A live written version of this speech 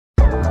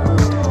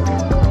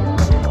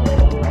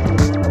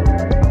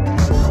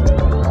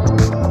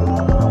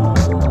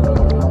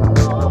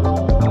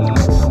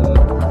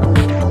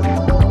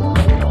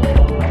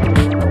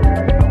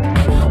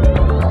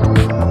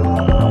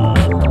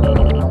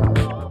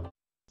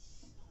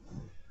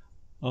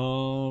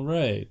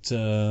Alright,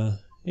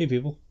 hey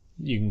people.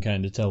 You can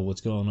kind of tell what's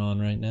going on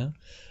right now.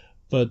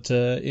 But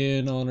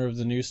in honor of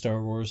the new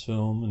Star Wars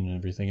film and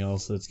everything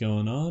else that's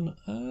going on,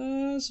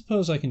 I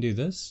suppose I can do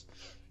this.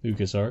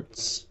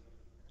 LucasArts.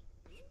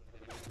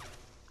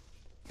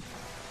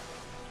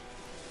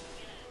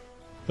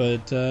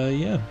 But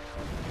yeah.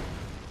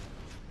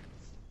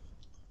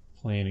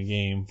 Playing a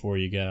game for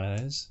you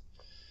guys.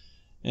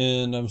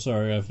 And I'm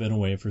sorry I've been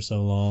away for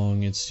so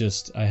long. It's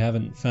just I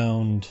haven't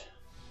found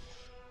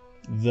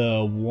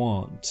the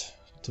want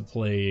to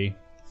play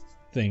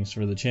things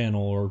for the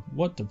channel, or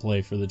what to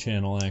play for the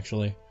channel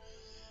actually.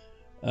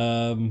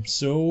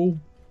 So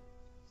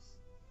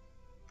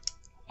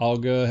I'll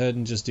go ahead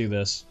and just do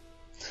this.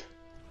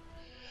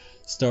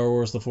 Star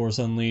Wars The Force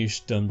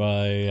Unleashed, done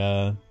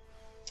by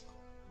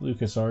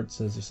LucasArts,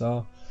 as you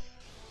saw.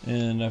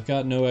 And I've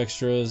got no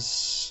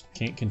extras,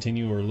 can't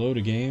continue or load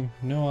a game,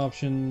 no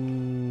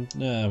option,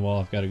 well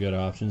I've got to go to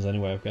options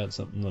anyway, I've got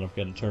something that I've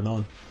got to turn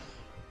on.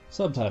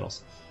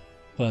 Subtitles.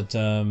 But,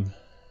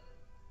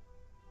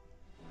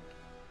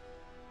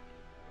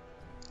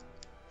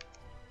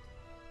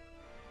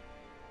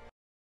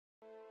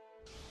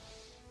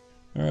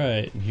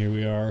 alright, and here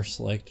we are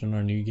selecting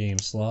our new game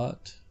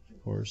slot,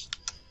 of course.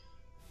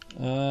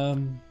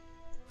 I'm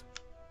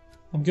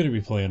going to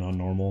be playing on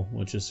normal,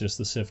 which is just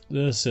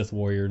the Sith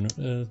Warrior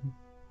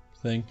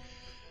thing.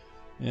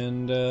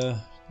 And,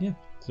 yeah,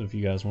 so if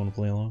you guys want to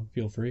play along,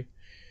 feel free.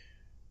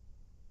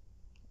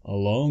 A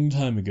long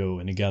time ago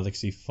in a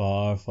galaxy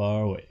far,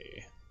 far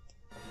away.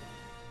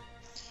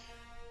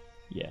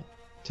 Yeah.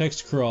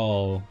 Text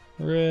crawl.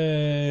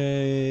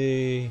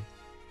 Hooray!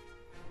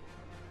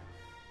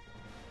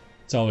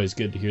 It's always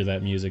good to hear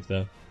that music,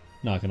 though.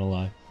 Not gonna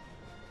lie.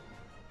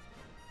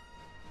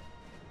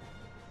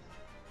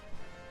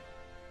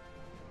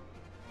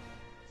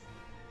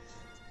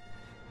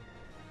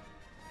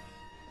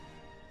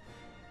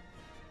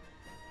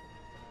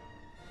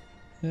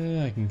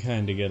 I can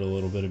kind of get a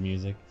little bit of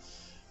music.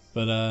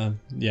 But,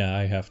 yeah,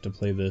 I have to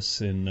play this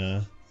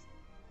in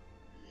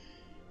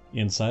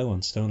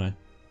silence, don't I?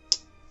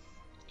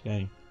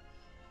 Okay.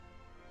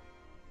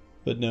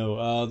 But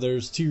no,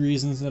 there's two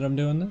reasons that I'm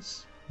doing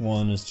this.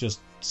 One is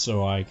just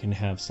so I can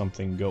have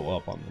something go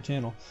up on the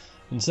channel.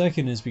 And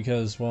second is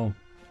because, well,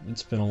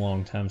 it's been a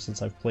long time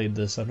since I've played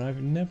this and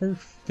I've never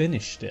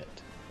finished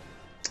it.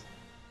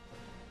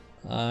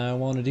 I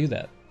want to do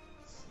that.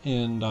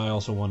 And I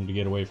also wanted to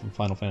get away from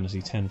Final Fantasy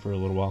X for a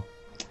little while.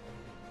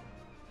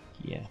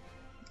 Yeah,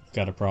 I've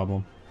got a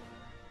problem.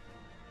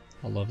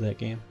 I love that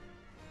game.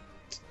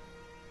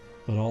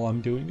 But all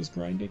I'm doing is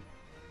grinding.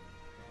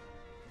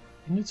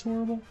 And it's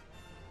horrible.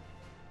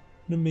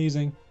 And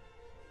amazing.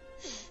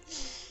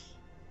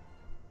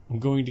 I'm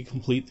going to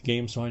complete the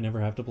game so I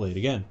never have to play it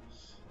again.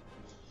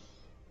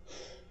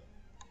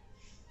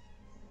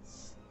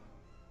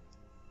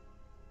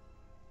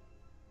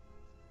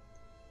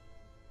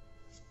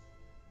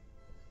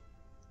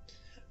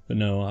 But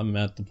no, I'm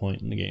at the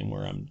point in the game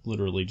where I'm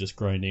literally just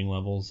grinding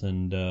levels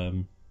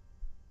and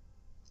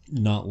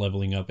not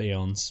leveling up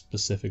Aeons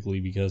specifically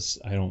because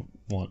I don't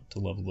want to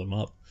level them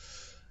up.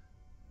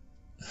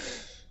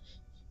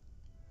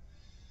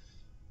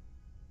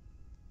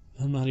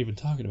 I'm not even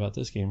talking about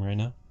this game right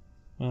now.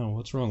 Oh,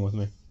 what's wrong with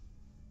me?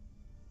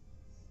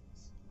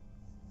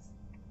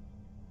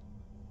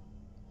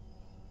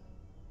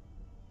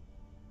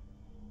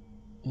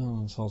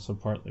 Oh, it's also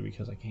partly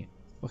because I can't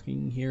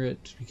fucking hear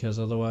it, because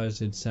otherwise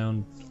it'd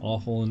sound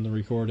awful in the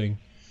recording.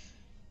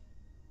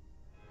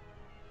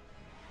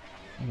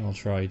 And I'll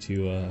try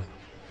to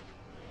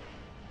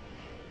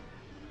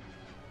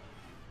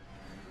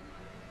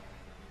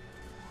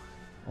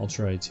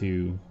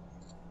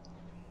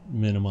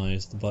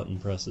minimize the button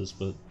presses,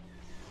 but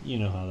you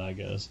know how that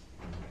goes.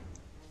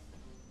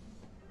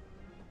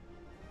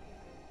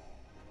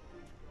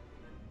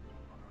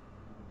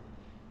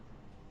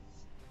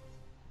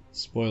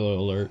 Spoiler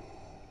alert.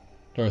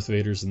 Darth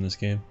Vader's in this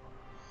game.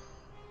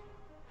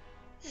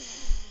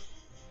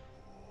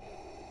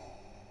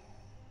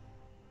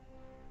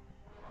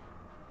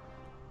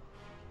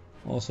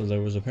 Also,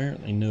 there was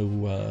apparently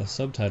no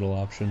subtitle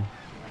option.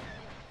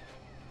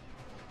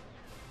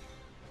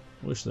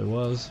 Wish there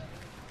was.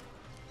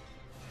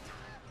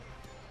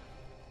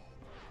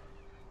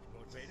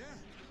 Lord Vader,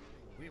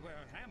 we were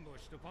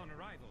ambushed upon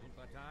arrival,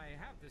 but I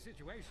have the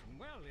situation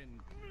well in...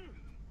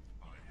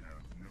 I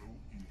have no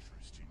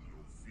interest in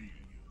your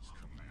failures,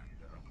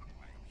 Commander.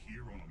 I am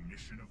here on a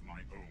mission of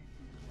my own.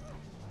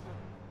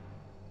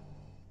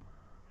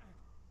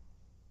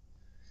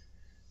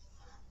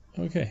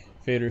 Okay,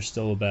 Vader's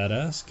still a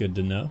badass, good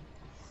to know.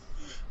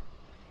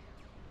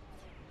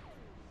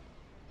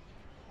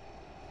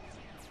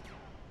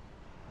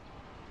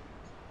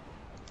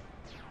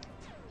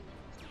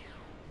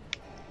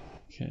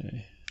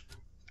 Okay.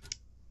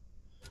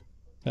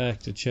 Back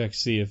to check,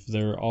 see if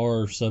there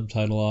are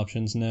subtitle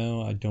options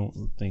now. I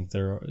don't think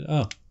there are.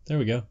 Oh, there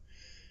we go.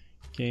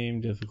 Game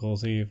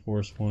difficulty,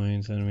 force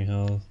points, enemy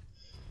health.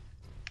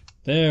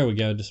 There we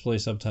go, display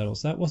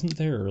subtitles. That wasn't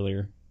there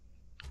earlier.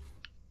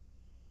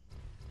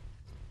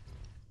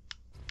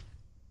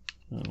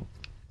 Oh.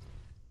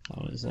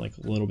 Oh, it's like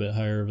a little bit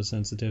higher of a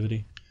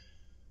sensitivity.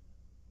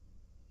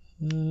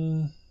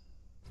 That'll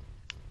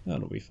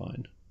be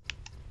fine.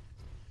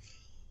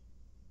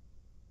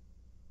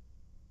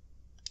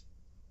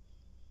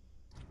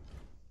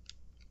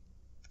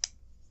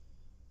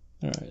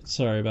 Alright,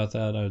 sorry about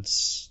that.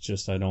 It's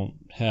just I don't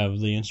have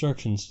the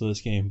instructions to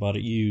this game. Bought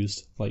it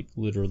used, like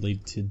literally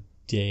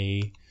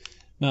today.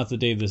 Not the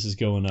day this is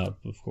going up,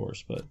 of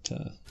course, but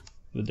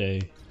the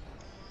day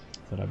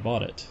that I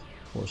bought it.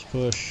 Force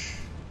push,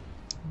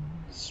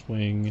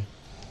 swing,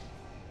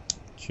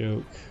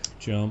 choke,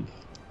 jump.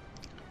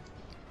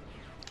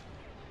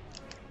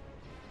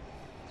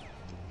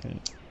 Okay.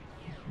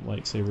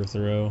 Lightsaber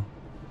throw.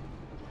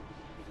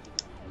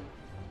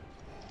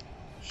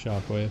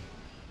 Shockwave.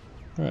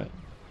 Alright.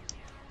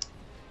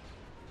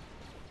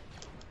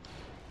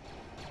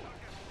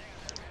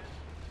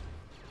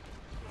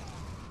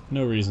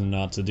 No reason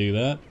not to do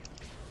that.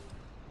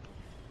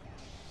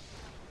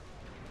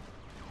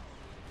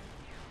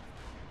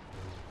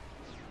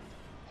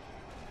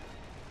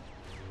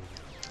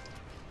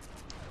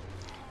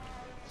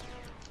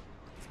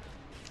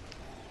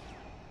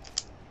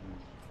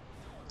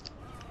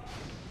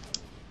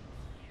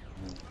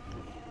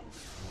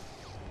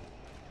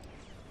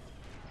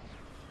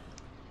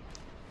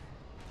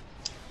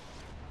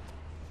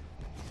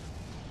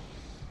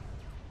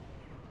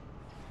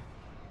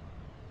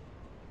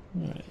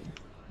 Alright,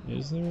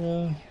 is there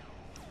a...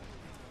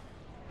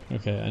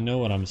 Okay, I know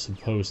what I'm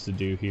supposed to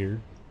do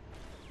here.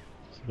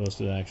 I'm supposed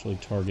to actually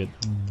target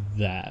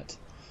that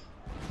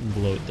and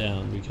blow it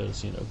down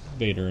because, you know,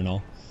 Vader and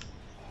all.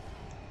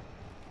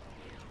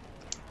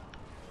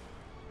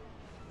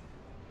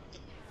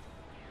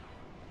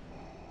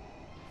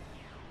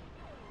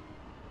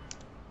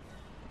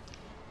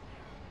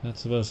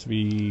 That's supposed to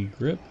be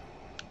grip?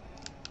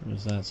 Or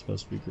is that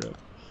supposed to be grip?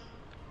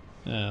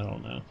 I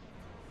don't know.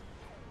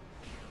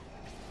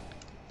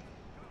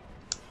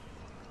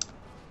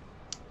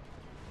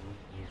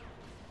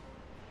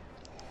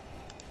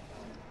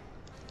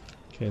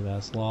 Okay,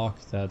 that's lock,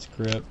 that's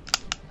grip.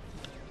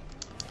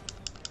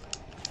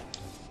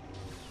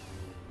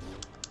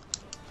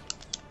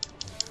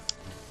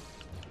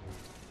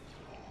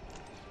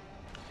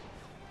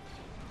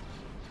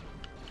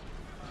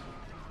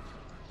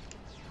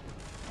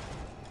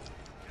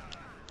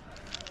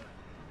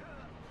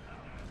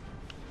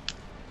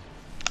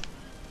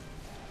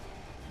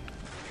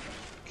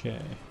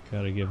 Okay,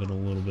 gotta give it a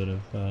little bit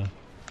of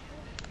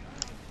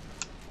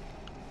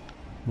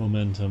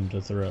momentum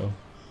to throw.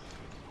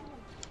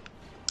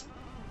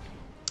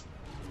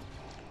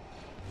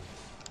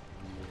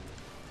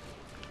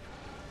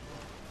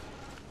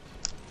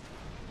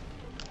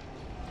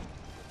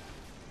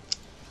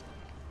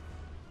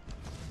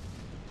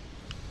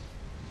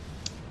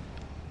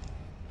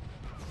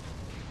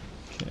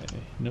 Okay,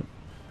 nope.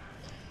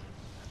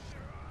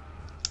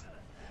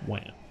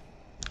 Wham.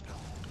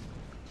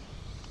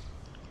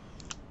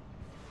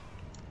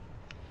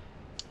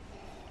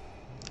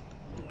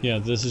 Yeah,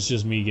 this is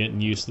just me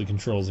getting used to the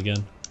controls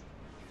again.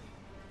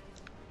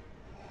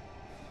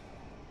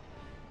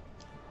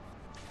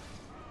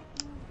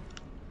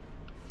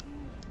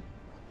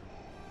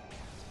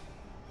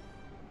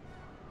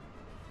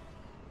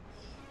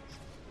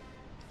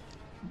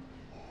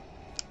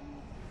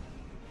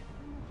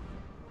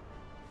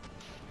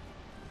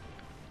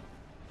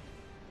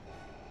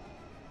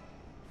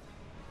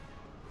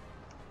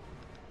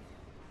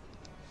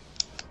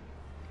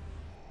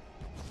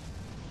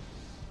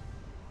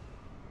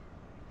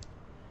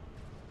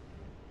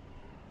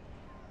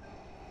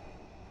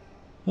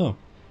 Oh,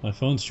 my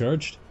phone's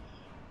charged?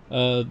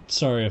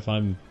 Sorry if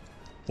I'm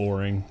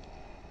boring.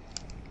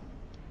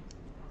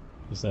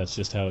 Because that's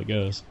just how it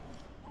goes.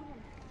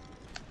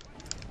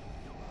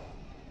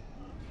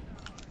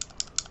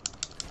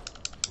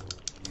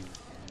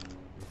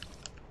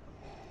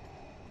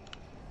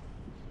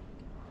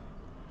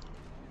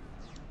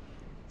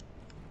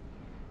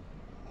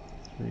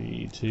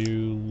 Three,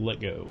 two, let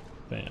go.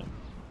 Bam.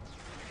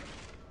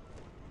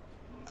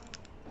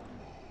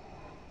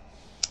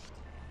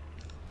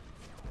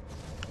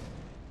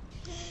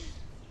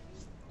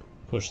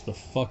 Push the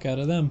fuck out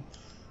of them.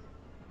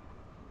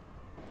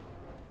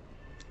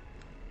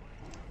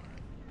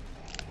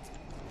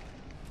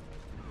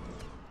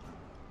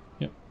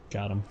 Yep,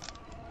 got him.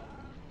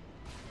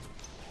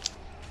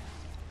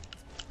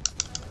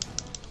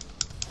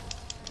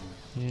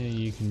 Yeah,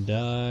 you can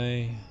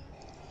die.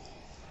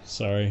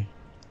 Sorry.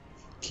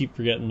 Keep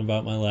forgetting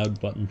about my loud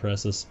button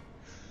presses.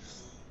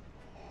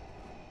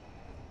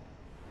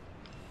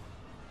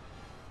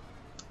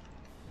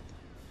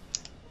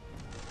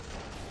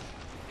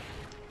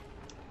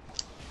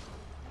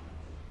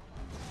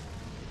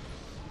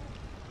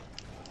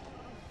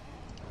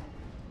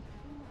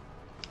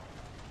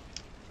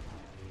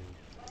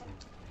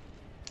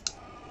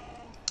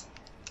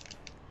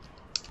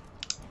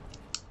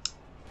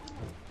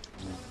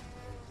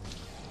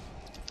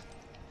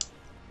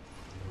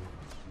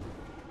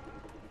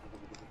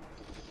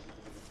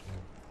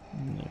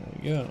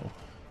 There we go.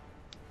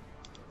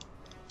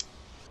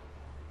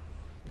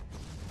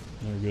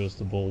 There goes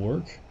the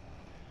bulwark.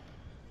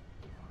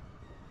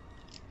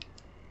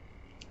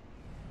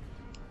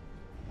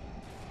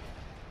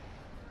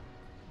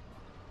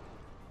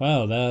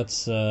 Wow,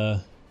 that's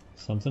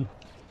something.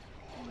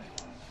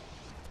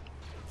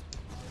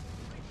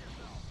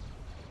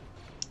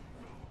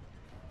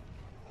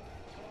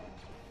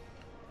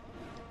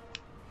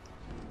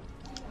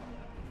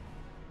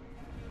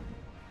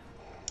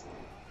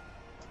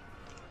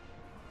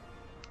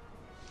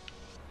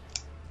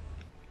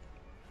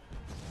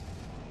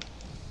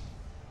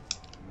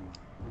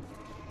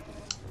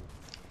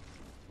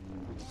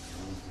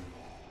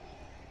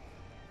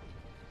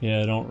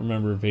 Yeah, I don't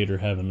remember Vader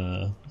having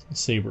a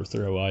saber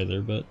throw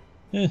either, but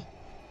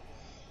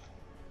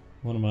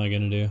what am I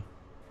gonna do?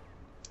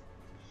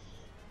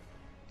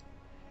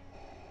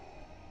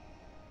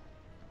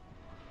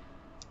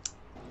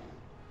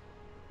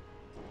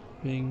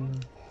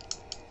 Bing.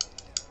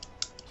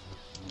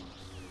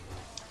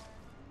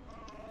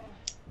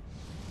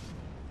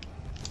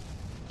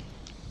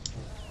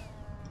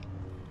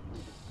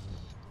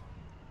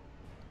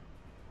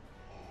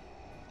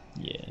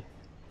 Yeah.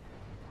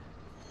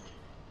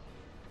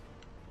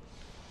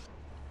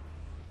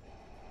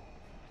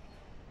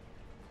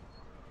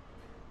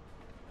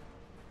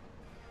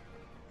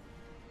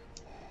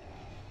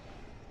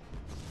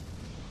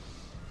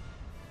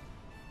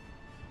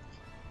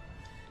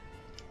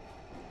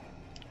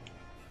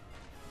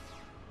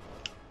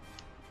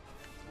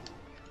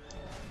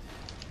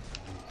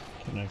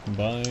 Can I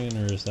combine,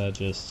 or is that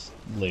just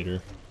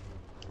later?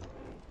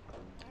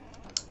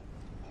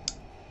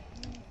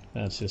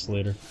 That's just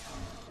later.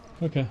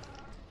 Okay.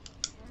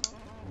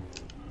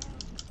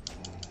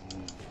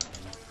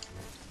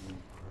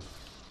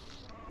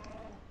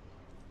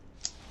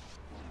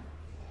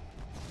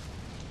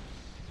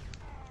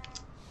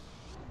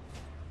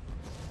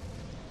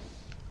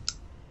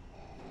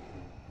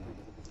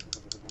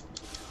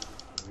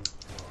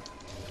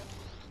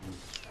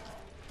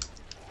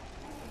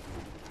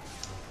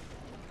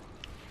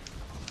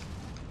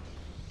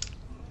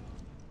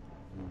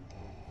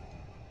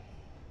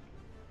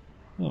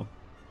 Oh,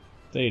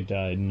 they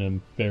died in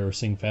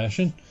embarrassing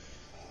fashion.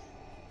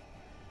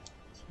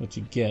 That's what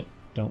you get.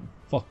 Don't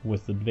fuck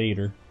with the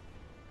Vader.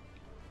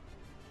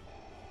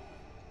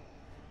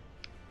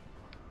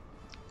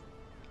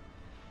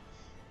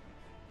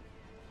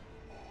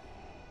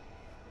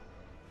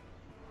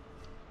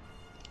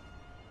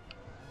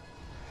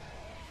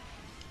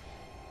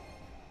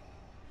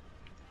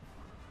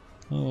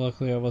 Well,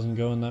 luckily I wasn't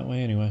going that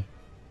way anyway.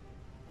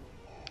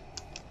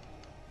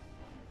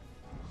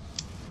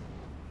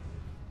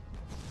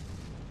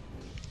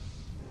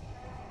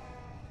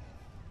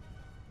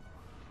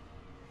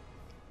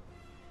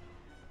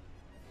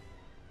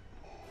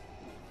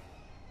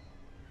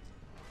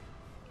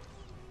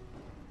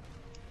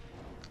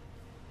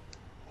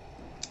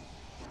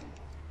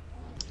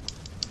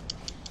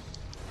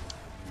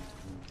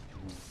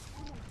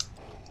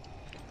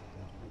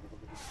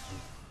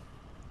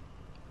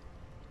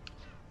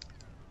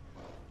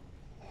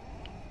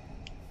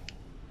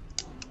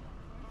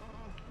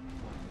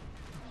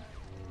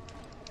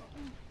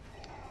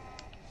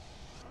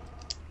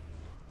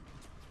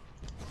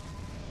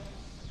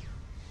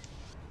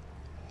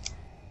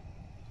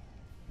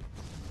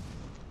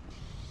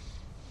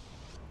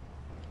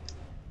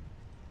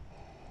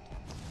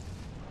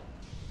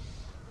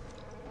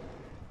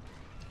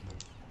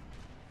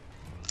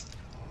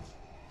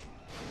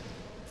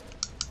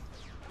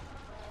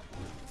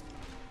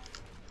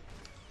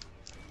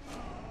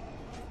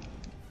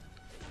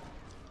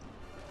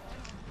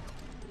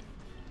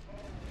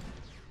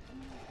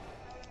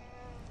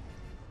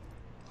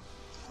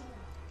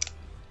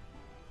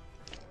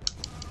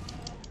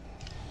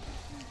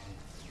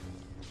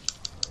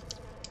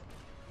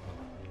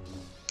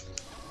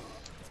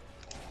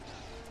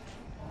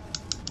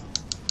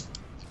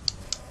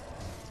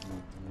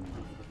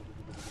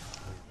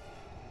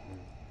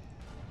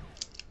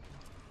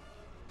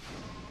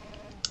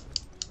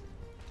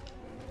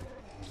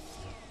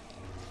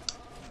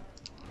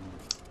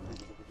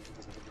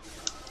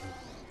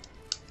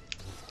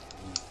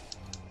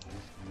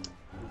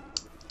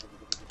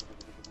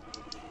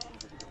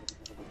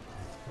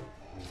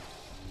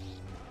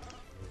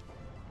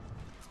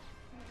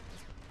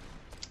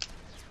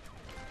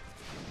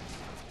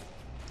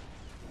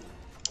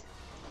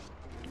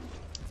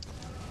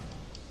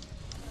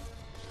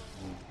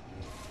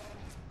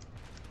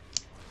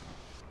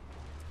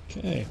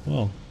 Okay,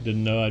 well,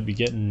 didn't know I'd be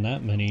getting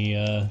that many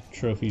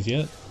trophies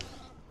yet.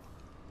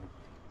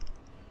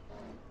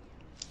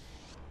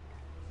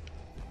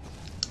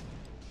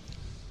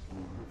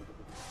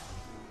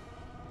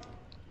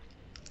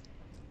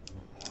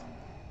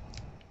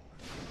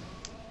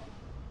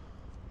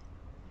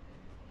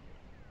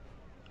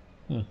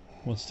 Huh,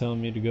 what's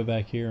telling me to go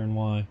back here and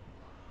why?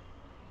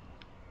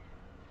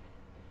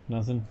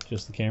 Nothing?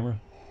 Just the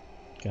camera?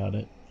 Got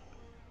it.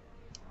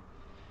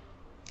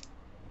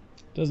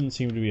 Doesn't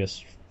seem to be a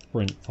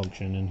sprint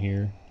function in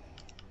here.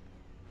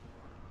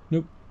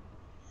 Nope.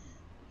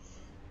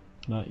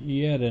 Not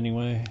yet,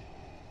 anyway.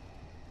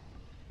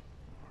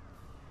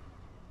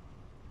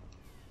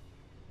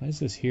 Why is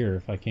this here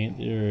if I can't,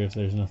 or if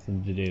there's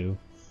nothing to do?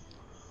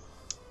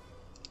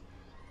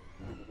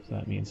 So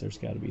that means there's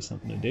got to be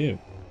something to do.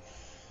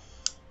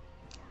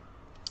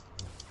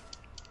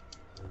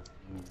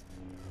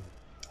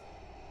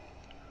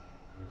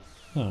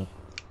 Huh.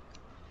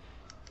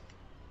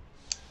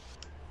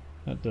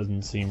 That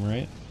doesn't seem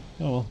right.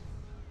 Oh well.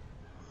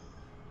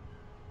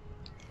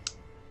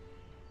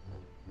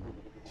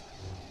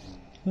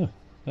 Huh.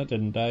 That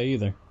didn't die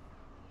either.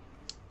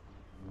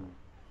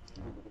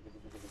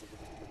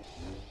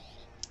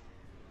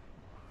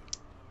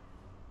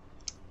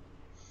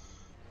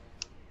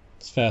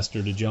 It's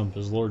faster to jump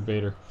as Lord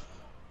Vader.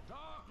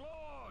 Dark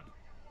Lord!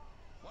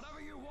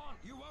 Whatever you want,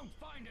 you won't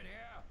find it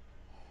here!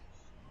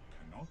 You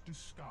cannot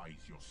disguise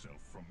yourself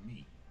from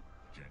me,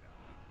 Jedi.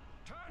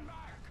 Turn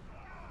back!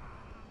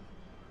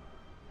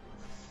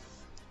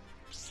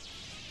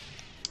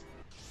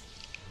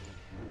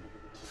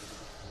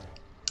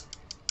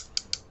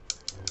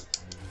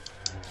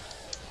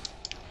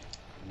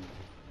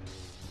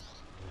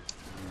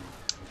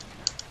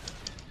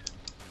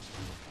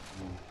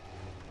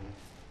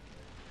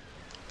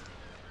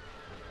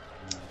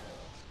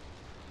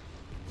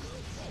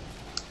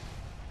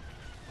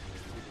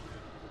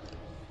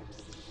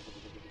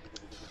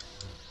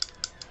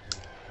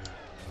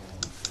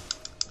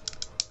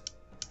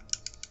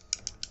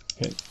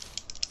 Okay.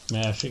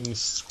 Mashing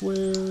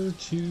square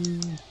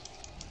to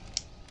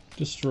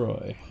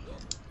destroy.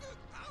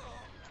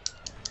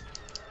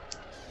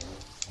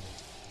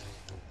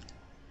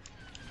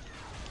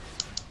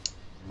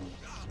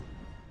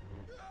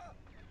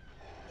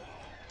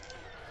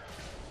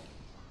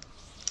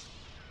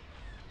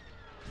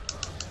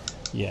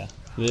 Yeah,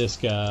 this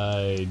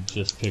guy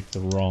just picked the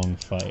wrong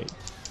fight.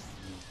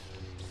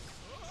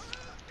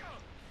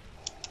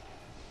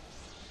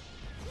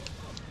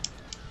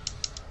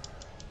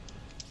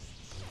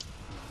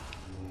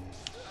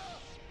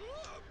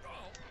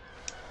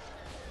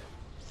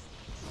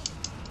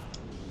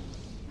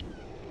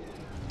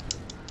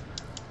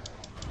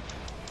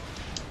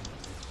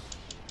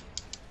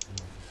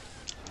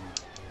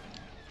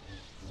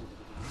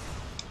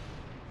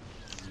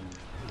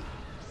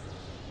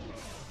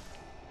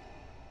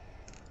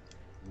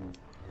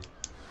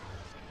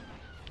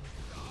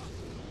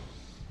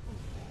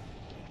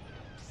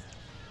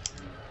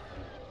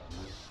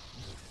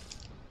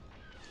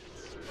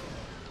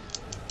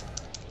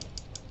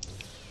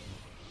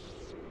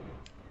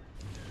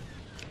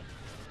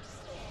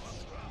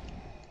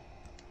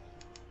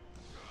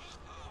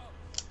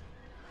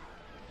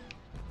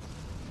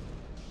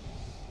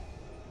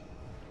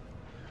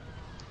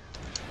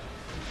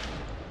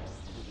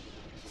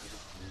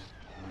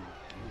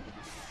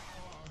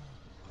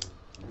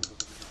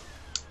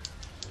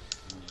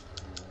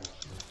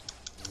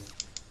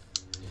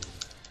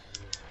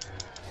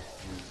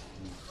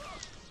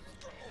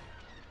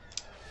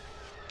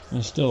 I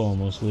still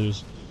almost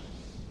lose.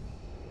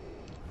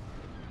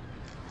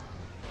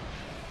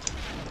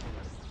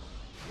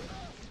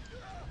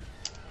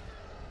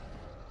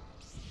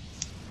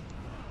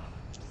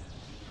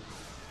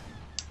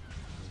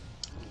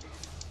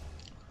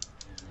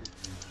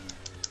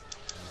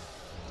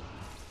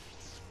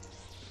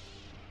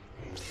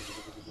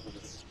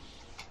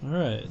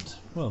 Alright,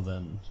 well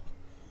then.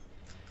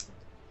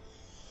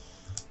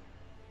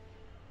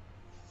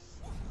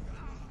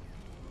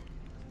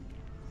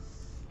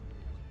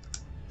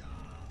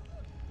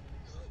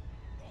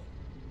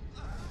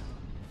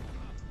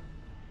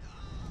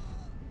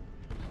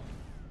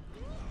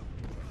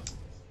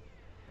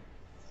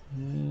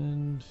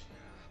 And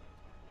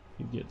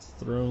he gets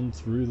thrown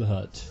through the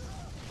hut.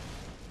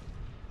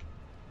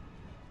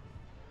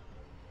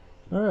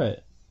 Alright,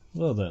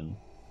 well then.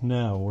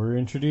 Now we're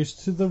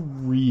introduced to the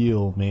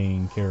real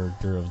main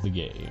character of the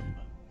game.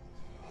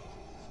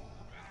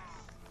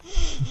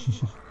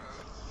 Sense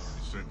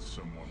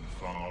someone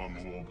far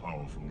more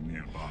powerful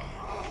nearby.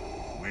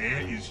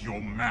 Where is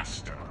your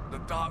master? The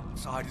dark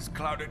side has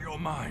clouded your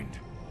mind.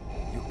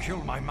 You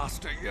killed my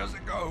master years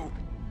ago.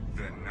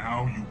 Then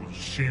now you will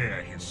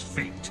share his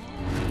fate.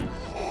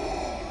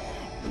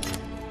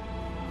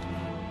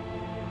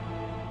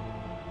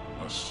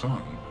 A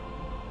son?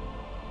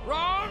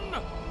 Run!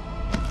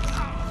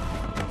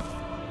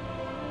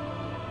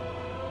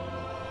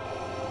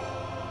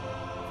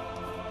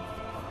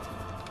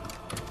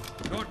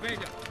 Lord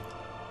Vader!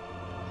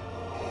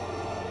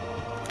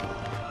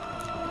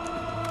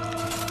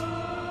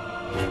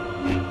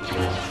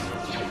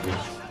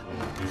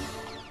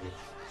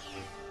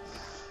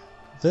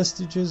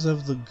 Vestiges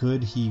of the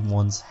good he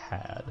once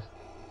had.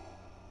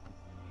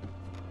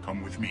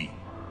 Come with me.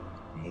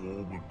 More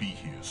will be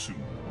here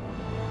soon.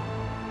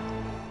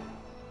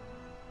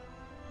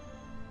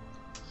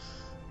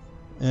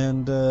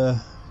 And,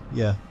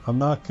 yeah, I'm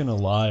not gonna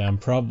lie, I'm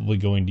probably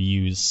going to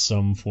use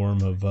some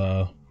form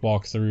of,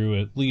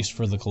 walkthrough, at least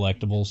for the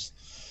collectibles.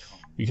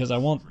 Because I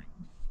want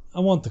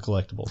the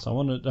collectibles.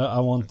 I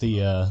want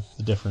the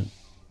different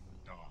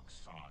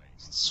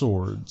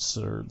swords,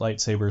 or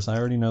lightsabers. I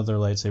already know they're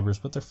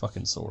lightsabers, but they're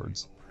fucking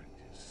swords.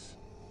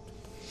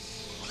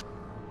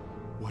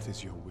 What What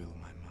is your will,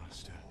 my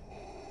master?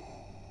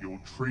 Your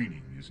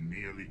training is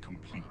nearly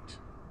complete.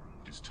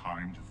 It is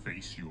time to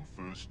face your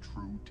first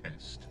true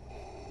test.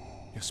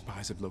 Your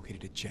spies have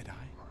located a Jedi?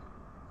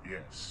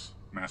 Yes,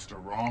 Master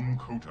Ram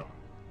Kota.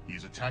 He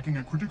is attacking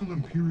a critical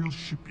Imperial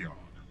shipyard.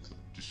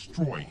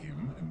 Destroy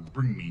him and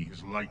bring me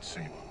his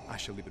lightsaber. I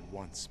shall leave at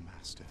once,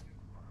 master.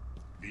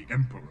 The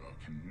Emperor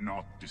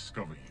cannot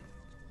discover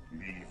you.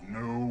 Leave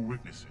no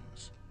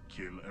witnesses.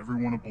 Kill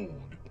everyone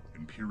aboard,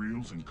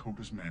 Imperials and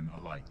Kota's men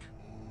alike.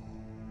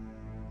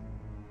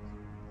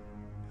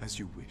 As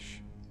you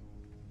wish,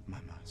 my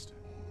master.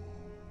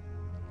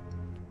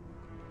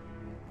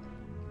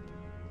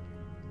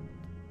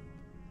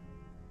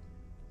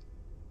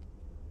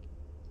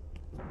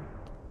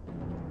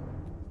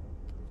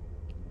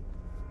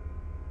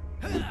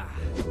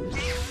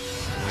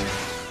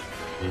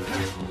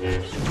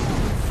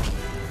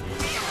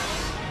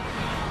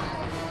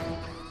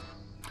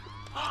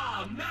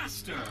 Ah,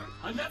 Master!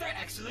 Another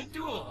excellent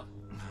duel!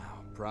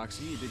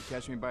 Proxy, you did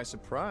catch me by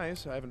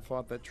surprise. I haven't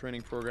fought that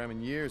training program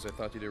in years. I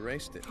thought you'd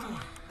erased it.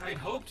 I'd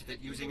hoped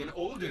that using an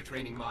older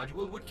training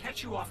module would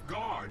catch you off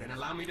guard and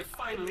allow me to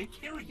finally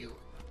kill you.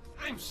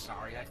 I'm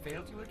sorry I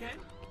failed you again.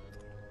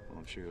 Well,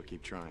 I'm sure you'll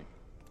keep trying.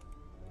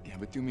 Yeah,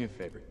 but do me a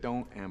favor.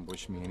 Don't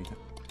ambush me anytime.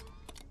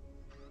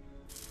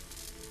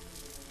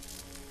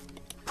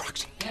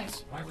 Proxy.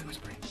 Yes, why are we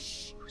whispering?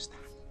 Shh, who's that?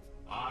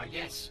 Ah,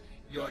 yes.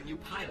 Your new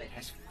pilot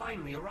has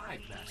finally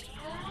arrived, Master.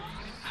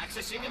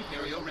 Accessing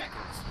Imperial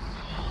records.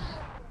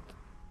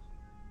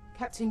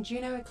 Captain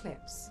Juno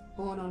Eclipse,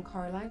 born on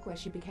Corellag, where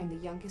she became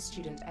the youngest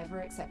student ever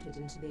accepted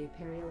into the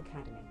Imperial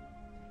Academy.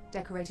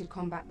 Decorated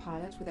combat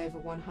pilot with over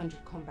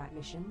 100 combat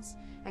missions,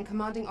 and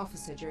commanding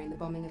officer during the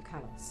bombing of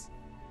Kalos.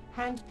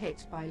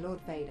 Hand-picked by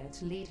Lord Vader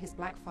to lead his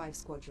Black 5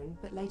 squadron,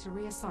 but later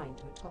reassigned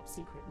to a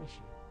top-secret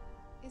mission.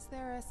 Is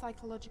there a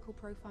psychological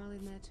profile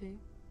in there too?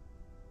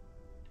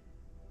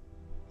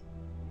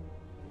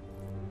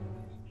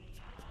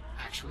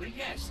 Actually,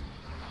 yes.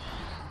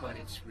 But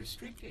it's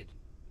restricted.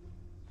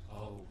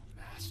 Oh,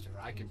 Master,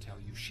 I can tell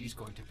you she's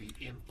going to be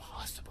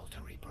impossible to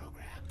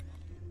reprogram.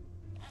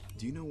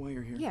 Do you know why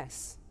you're here?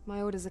 Yes.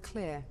 My orders are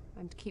clear.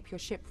 I'm to keep your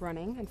ship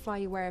running and fly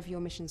you wherever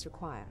your missions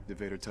require. Did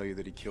Vader tell you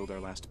that he killed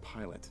our last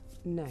pilot?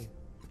 No.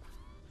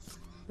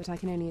 But I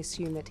can only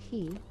assume that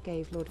he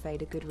gave Lord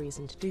Vader good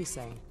reason to do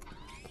so.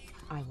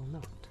 I will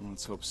not. Well,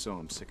 let's hope so.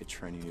 I'm sick of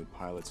training new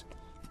pilots.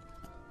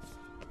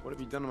 What have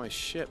you done to my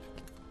ship?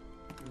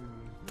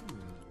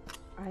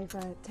 I've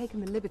taken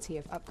the liberty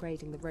of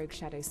upgrading the Rogue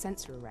Shadow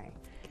sensor array.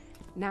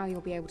 Now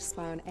you'll be able to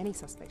spy on any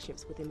suspect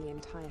ships within the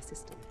entire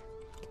system.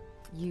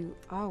 You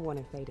are one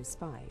of Vader's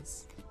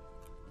spies.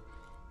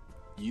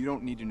 You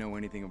don't need to know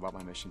anything about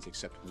my missions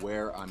except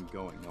where I'm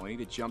going. Now I need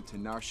to jump to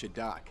Nar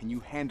Shaddaa. Can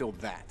you handle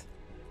that?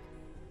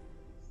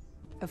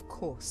 Of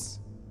course.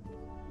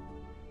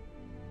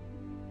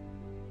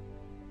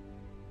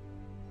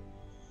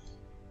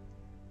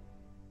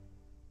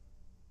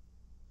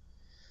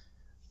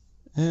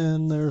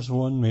 And there's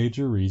one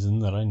major reason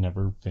that I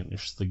never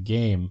finished the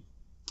game.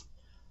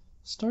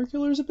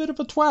 Starkiller's a bit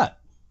of a twat.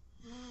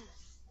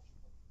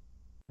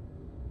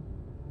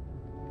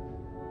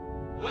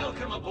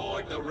 Welcome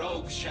aboard the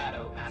Rogue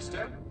Shadow,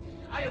 Master.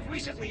 I have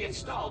recently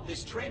installed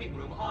this training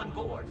room on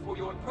board for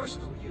your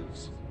personal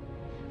use.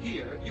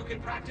 Here, you can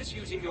practice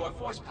using your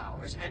force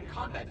powers and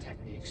combat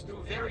techniques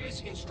through various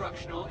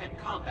instructional and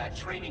combat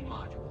training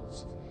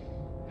modules.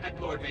 At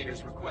Lord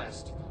Vader's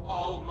request,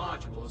 all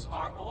modules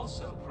are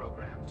also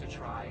programmed to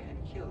try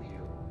and kill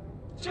you.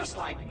 Just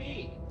like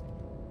me.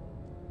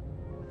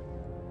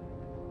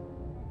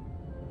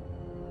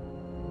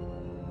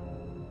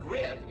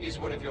 Grip is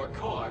one of your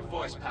core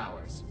force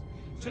powers.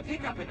 To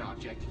pick up an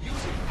object,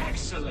 use it.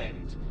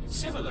 Excellent!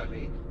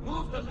 Similarly,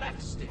 move the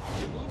left stick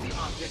to move the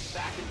object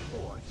back and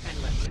forth, and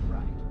left and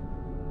right.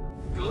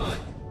 Good.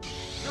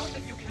 Note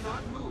that you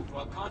cannot move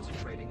while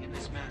concentrating in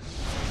this manner.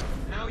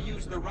 Now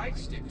use the right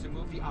stick to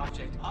move the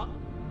object up,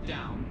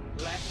 down,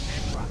 left,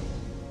 and right.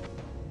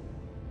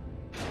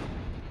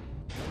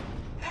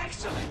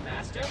 Excellent,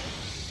 Master!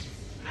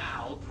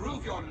 Now,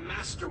 prove your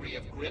mastery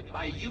of grip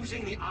by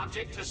using the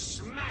object to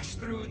smash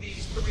through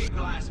these 3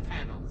 glass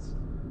panels.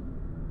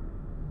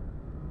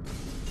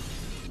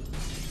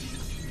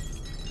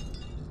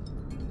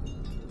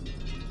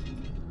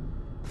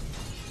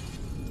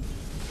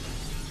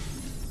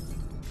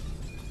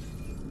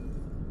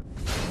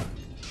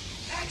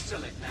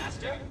 Excellent,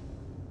 Master!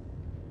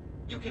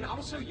 You can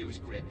also use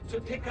grip to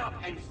pick up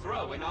and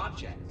throw an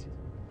object.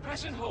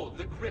 Press and hold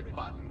the grip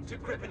button to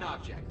grip an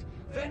object,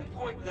 then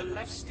point the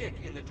left stick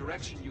in the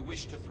direction you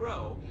wish to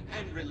throw,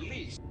 and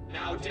release.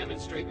 Now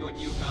demonstrate your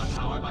newfound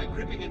power by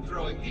gripping and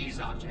throwing these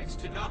objects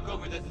to knock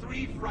over the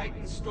 3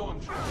 frightened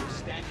stormtroopers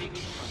standing in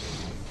front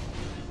of you.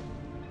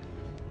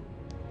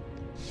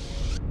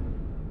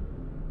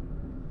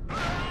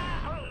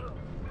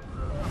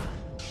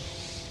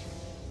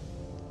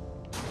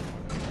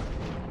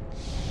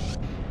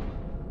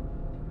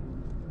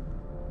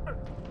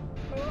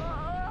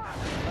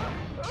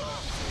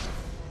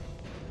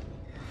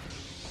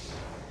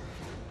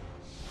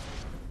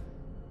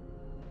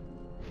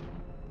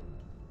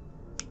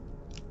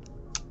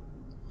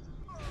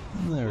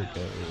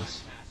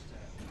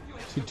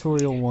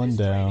 Tutorial 1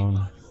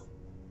 down.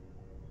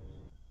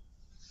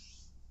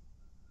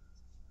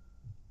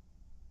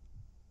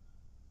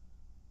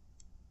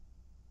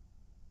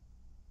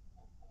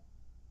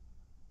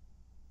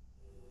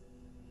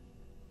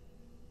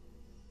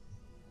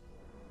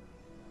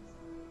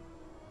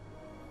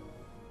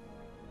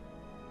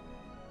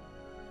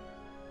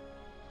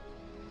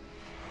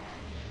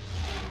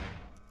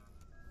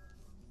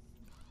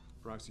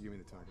 Proxy, give me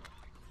the target.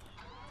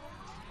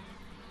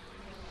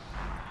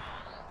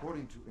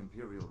 According to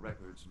Imperial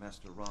records,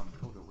 Master Ron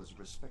Kota was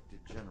a respected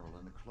general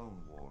in the Clone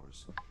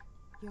Wars.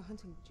 You're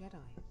hunting Jedi.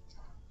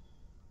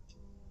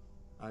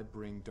 I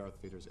bring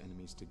Darth Vader's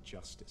enemies to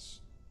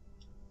justice.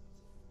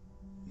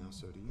 Now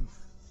so do you.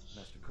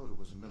 Master Kota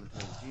was a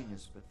military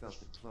genius, but felt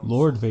that clone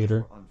Lord soldiers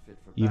Vader. were unfit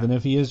for Even battle.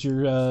 if he is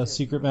your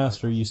secret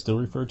master, you still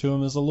refer to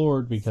him as a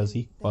lord because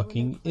he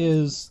fucking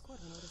is.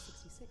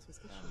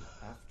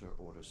 After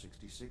Order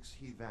 66,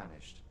 he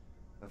vanished.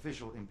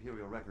 Official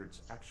Imperial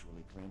records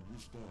actually claim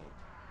he's dead.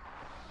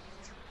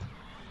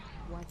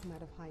 Why come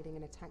out of hiding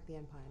and attack the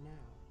Empire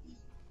now?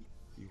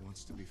 He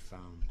wants to be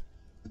found.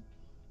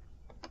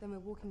 Then we're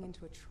walking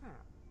into a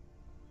trap.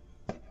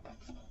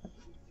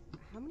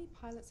 How many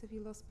pilots have you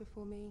lost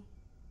before me?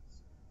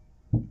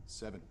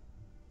 7.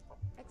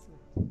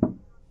 Excellent.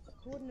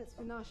 Coordinates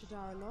for Nar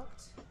Shaddaa are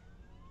locked.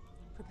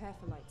 Prepare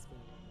for light speed.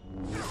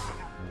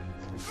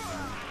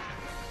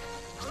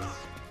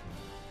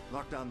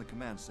 Lock down the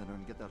command center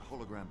and get that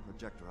hologram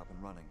projector up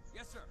and running.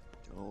 Yes, sir.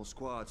 Tell all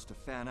squads to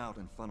fan out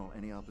and funnel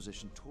any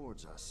opposition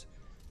towards us.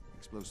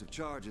 Explosive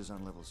charges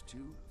on levels 2,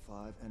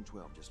 5, and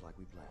 12, just like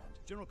we planned.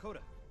 General Kota.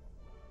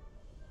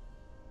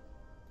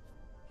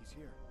 He's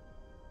here.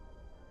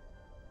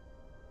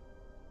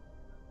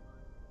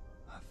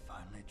 I've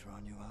finally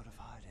drawn you out of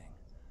hiding.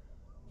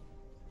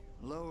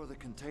 Lower the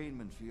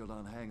containment field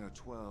on Hangar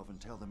 12 and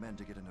tell the men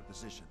to get into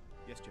position.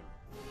 Yes, General.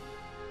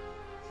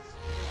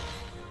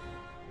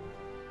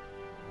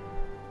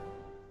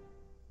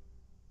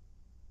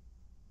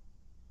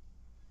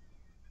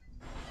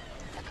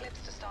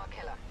 Eclipse to Star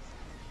Killer.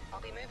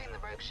 I'll be moving the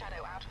Rogue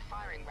Shadow out of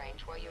firing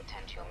range while you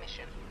attend to your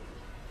mission.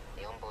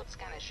 The onboard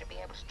scanners should be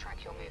able to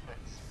track your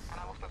movements, and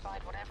I will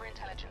provide whatever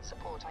intelligence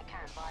support I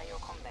can via your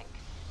comlink.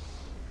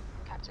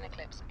 Captain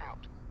Eclipse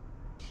out.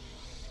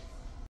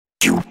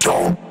 You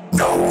don't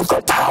know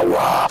the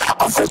power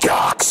of the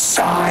dark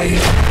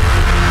side.